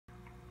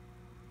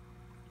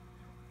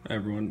Hi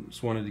everyone,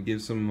 just wanted to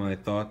give some of my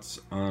thoughts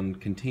on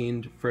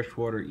contained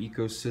freshwater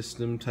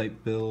ecosystem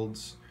type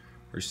builds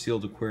or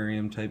sealed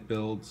aquarium type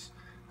builds,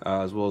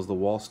 as well as the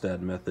Walstad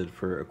method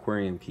for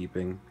aquarium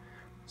keeping.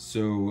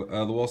 So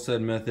the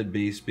Walstad method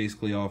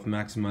basically off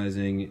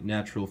maximizing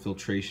natural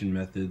filtration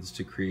methods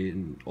to create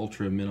an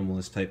ultra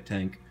minimalist type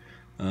tank.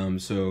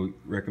 So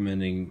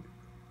recommending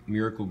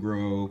Miracle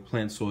Grow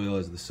plant soil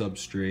as the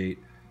substrate,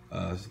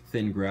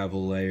 thin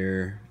gravel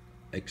layer,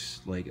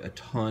 like a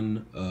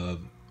ton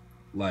of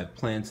live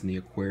plants in the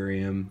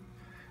aquarium,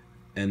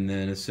 and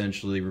then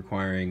essentially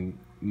requiring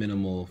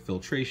minimal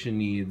filtration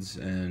needs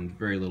and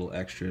very little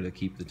extra to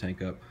keep the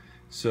tank up.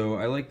 So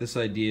I like this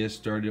idea,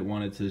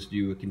 wanted to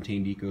do a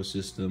contained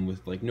ecosystem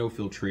with like no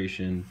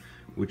filtration,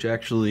 which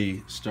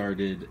actually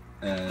started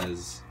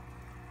as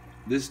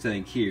this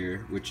tank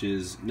here, which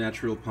is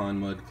natural pond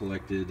mud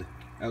collected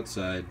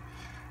outside,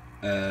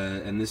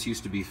 and this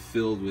used to be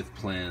filled with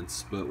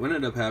plants, but what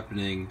ended up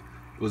happening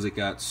was it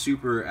got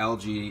super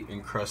algae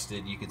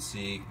encrusted, you could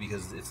see,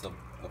 because it's a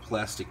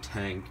plastic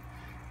tank,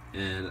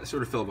 and I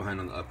sort of fell behind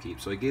on the upkeep.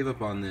 So I gave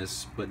up on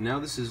this, but now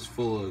this is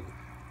full of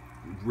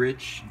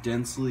rich,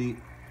 densely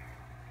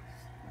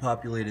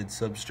populated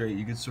substrate.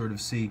 You could sort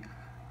of see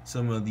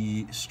some of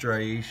the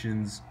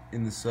striations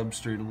in the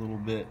substrate a little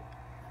bit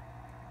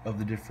of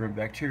the different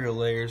bacterial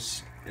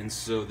layers. And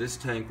so this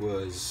tank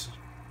was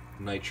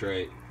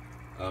nitrite,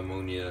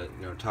 ammonia,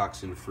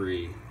 toxin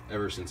free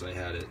ever since I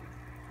had it.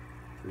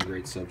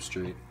 Great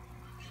substrate.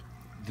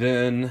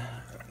 Then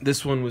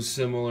this one was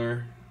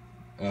similar,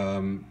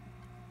 pond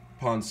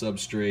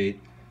substrate,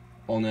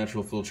 all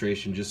natural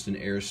filtration, just an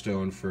air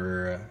stone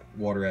for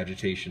water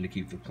agitation to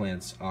keep the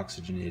plants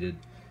oxygenated.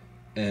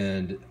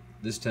 And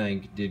this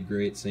tank did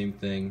great, same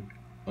thing,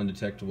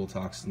 undetectable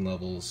toxin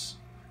levels.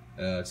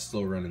 It's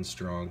still running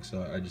strong,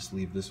 so I just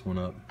leave this one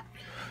up.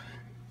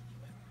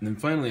 And then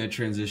finally I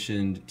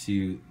transitioned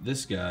to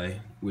this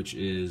guy, which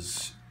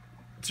is,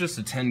 it's just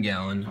a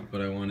 10-gallon, but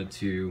I wanted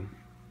to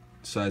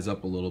size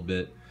up a little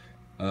bit.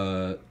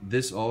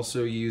 This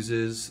also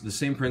uses the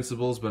same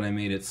principles, but I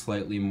made it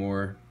slightly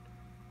more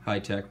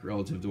high-tech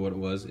relative to what it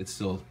was. It's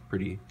still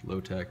pretty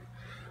low-tech.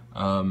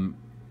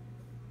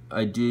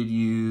 I did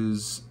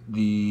use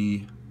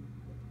the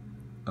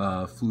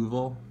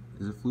fluval,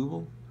 is it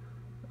fluval?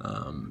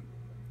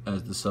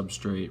 As the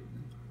substrate,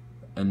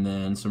 and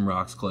then some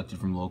rocks collected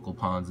from local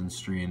ponds and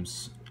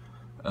streams.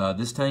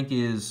 This tank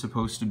is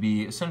supposed to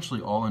be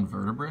essentially all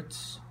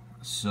invertebrates,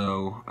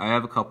 so I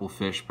have a couple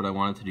fish, but I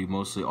wanted to do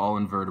mostly all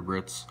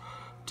invertebrates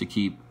to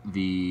keep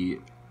the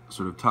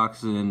sort of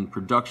toxin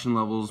production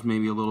levels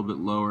maybe a little bit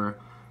lower,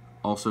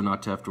 also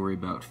not to have to worry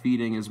about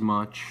feeding as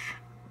much,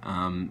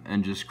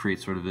 and just create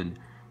sort of an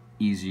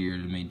easier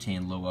to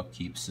maintain low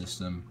upkeep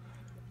system.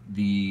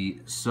 The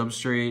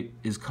substrate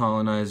is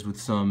colonized with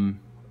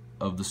some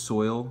of the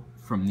soil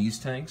from these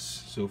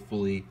tanks, so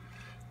fully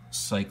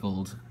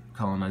cycled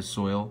colonized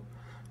soil,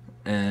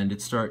 and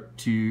it's starting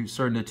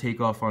to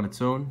take off on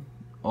its own.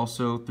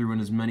 Also threw in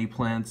as many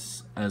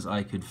plants as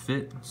I could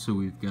fit, so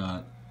we've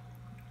got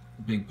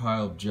a big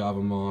pile of Java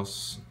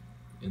moss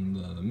in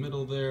the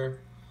middle there,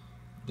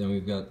 then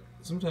we've got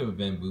some type of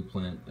bamboo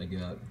plant I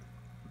got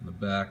in the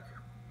back.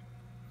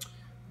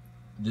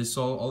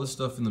 All this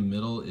stuff in the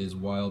middle is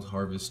wild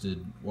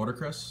harvested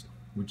watercress,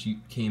 which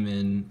came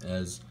in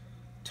as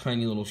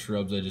tiny little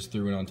shrubs I just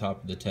threw in on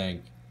top of the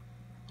tank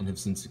and have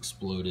since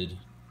exploded.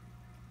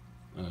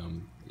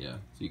 Yeah,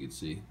 so you can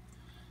see.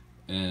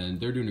 And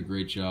they're doing a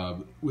great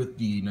job with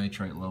the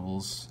nitrite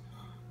levels.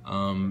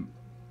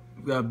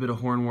 We've got a bit of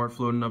hornwort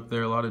floating up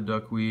there, a lot of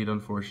duckweed,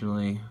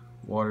 unfortunately,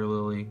 water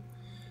lily.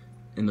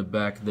 In the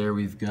back there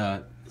we've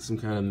got some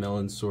kind of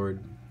melon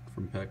sword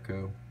from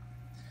Petco.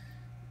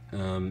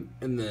 And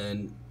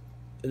then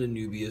an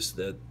Anubias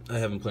that I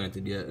haven't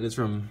planted yet, and it's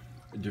from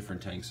a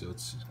different tank, so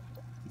it's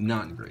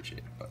not in great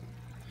shape. But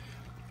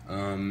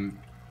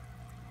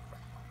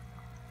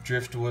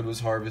driftwood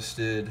was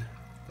harvested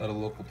at a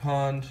local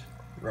pond,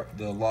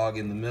 the log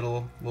in the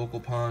middle, local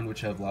pond, which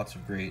have lots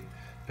of great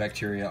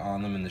bacteria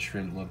on them, and the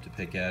shrimp love to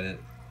pick at it.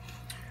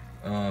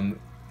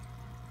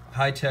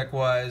 High-tech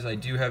wise, I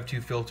do have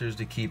 2 filters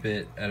to keep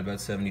it at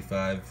about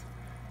 75.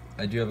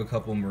 I do have a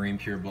couple marine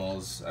pure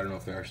balls. I don't know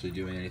if they're actually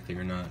doing anything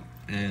or not.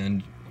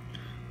 And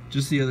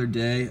just the other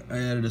day, I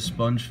added a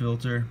sponge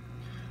filter.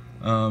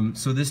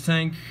 So this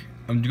tank,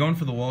 I'm going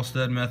for the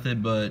Walstad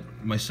method, but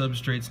my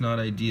substrate's not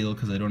ideal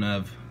because I don't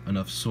have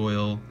enough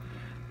soil,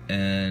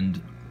 and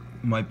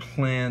my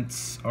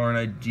plants aren't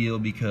ideal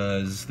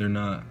because they're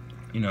not,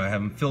 I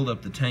haven't filled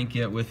up the tank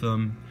yet with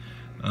them,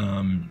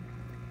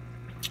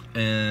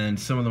 and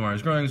some of them aren't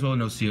as growing as well,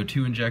 no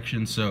CO2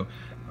 injection, so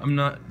I'm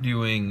not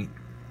doing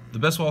the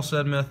best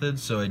Walstad method,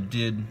 so I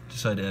did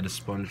decide to add a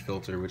sponge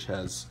filter, which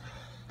has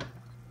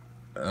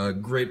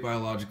great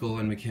biological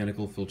and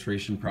mechanical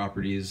filtration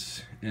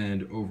properties,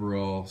 and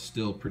overall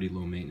still pretty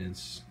low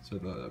maintenance, so I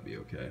thought that'd be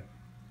okay.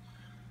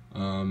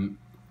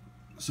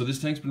 So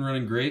this tank's been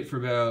running great for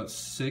about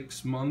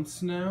 6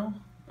 months now.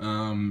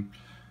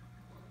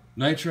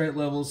 Nitrite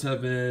levels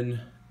have been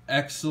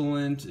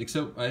excellent,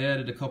 except I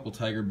added a couple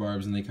tiger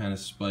barbs and they kind of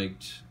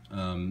spiked.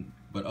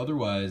 But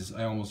otherwise,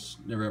 I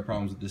almost never have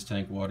problems with this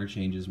tank. Water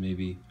changes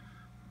maybe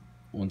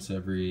once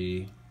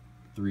every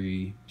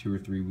 2 or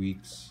 3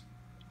 weeks,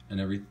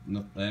 and I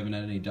haven't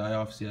had any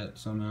die-offs yet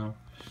somehow.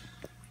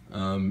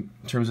 In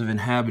terms of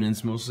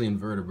inhabitants, mostly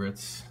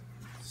invertebrates.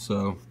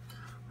 So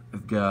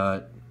I've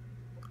got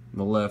on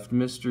the left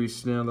mystery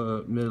snail,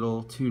 the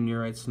middle 2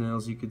 nerite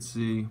snails you could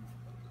see.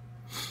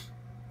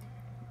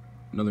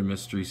 Another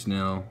mystery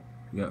snail.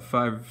 We got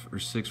 5 or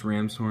 6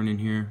 ramshorn in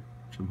here,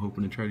 which I'm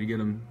hoping to try to get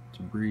them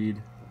to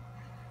breed.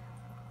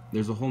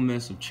 There's a whole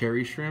mess of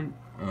cherry shrimp.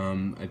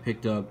 I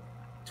picked up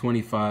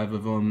 25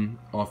 of them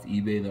off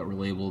eBay that were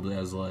labeled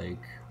as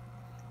like,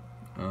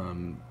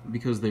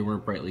 because they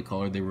weren't brightly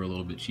colored, they were a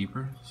little bit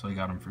cheaper, so I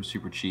got them for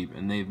super cheap,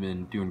 and they've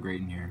been doing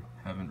great in here.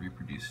 Haven't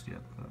reproduced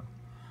yet though.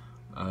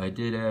 I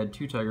did add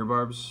 2 tiger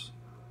barbs,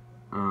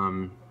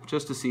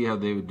 just to see how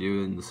they would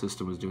do, and the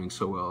system was doing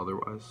so well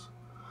otherwise.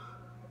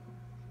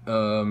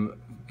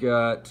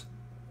 Got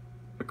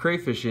a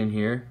crayfish in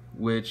here,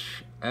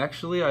 which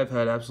actually I've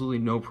had absolutely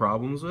no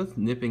problems with,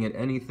 nipping at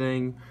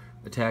anything,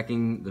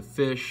 attacking the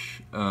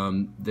fish.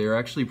 They're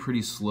actually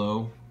pretty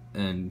slow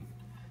and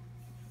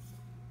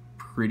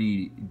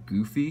pretty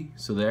goofy,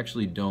 so they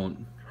actually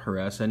don't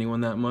harass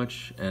anyone that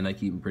much, and I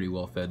keep them pretty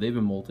well fed. They've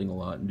been molting a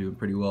lot and doing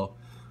pretty well.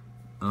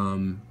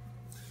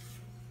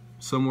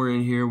 Somewhere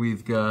in here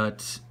we've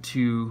got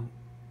 2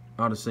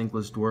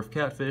 otocinclus dwarf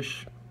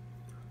catfish.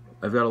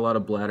 I've got a lot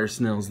of bladder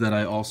snails that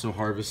I also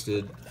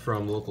harvested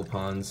from local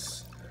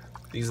ponds.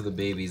 These are the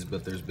babies,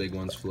 but there's big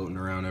ones floating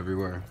around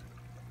everywhere.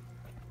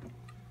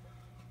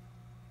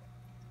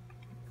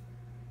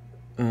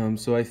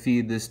 So I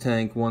feed this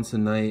tank once a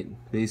night,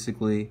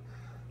 basically.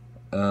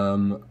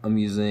 I'm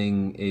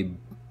using a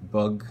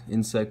bug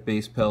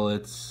insect-based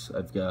pellets.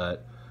 I've got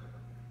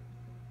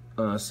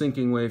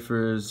sinking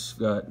wafers,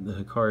 got the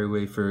Hikari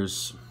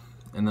wafers,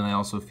 and then I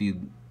also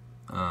feed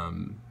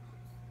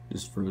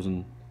just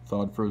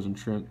thawed frozen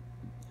shrimp.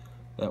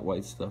 That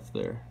white stuff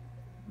there.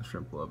 The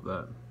shrimp love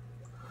that.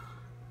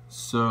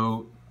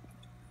 So,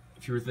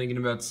 if you were thinking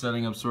about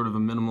setting up sort of a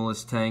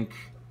minimalist tank,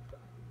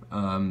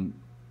 I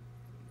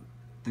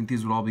think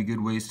these would all be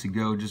good ways to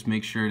go. Just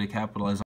make sure to capitalize on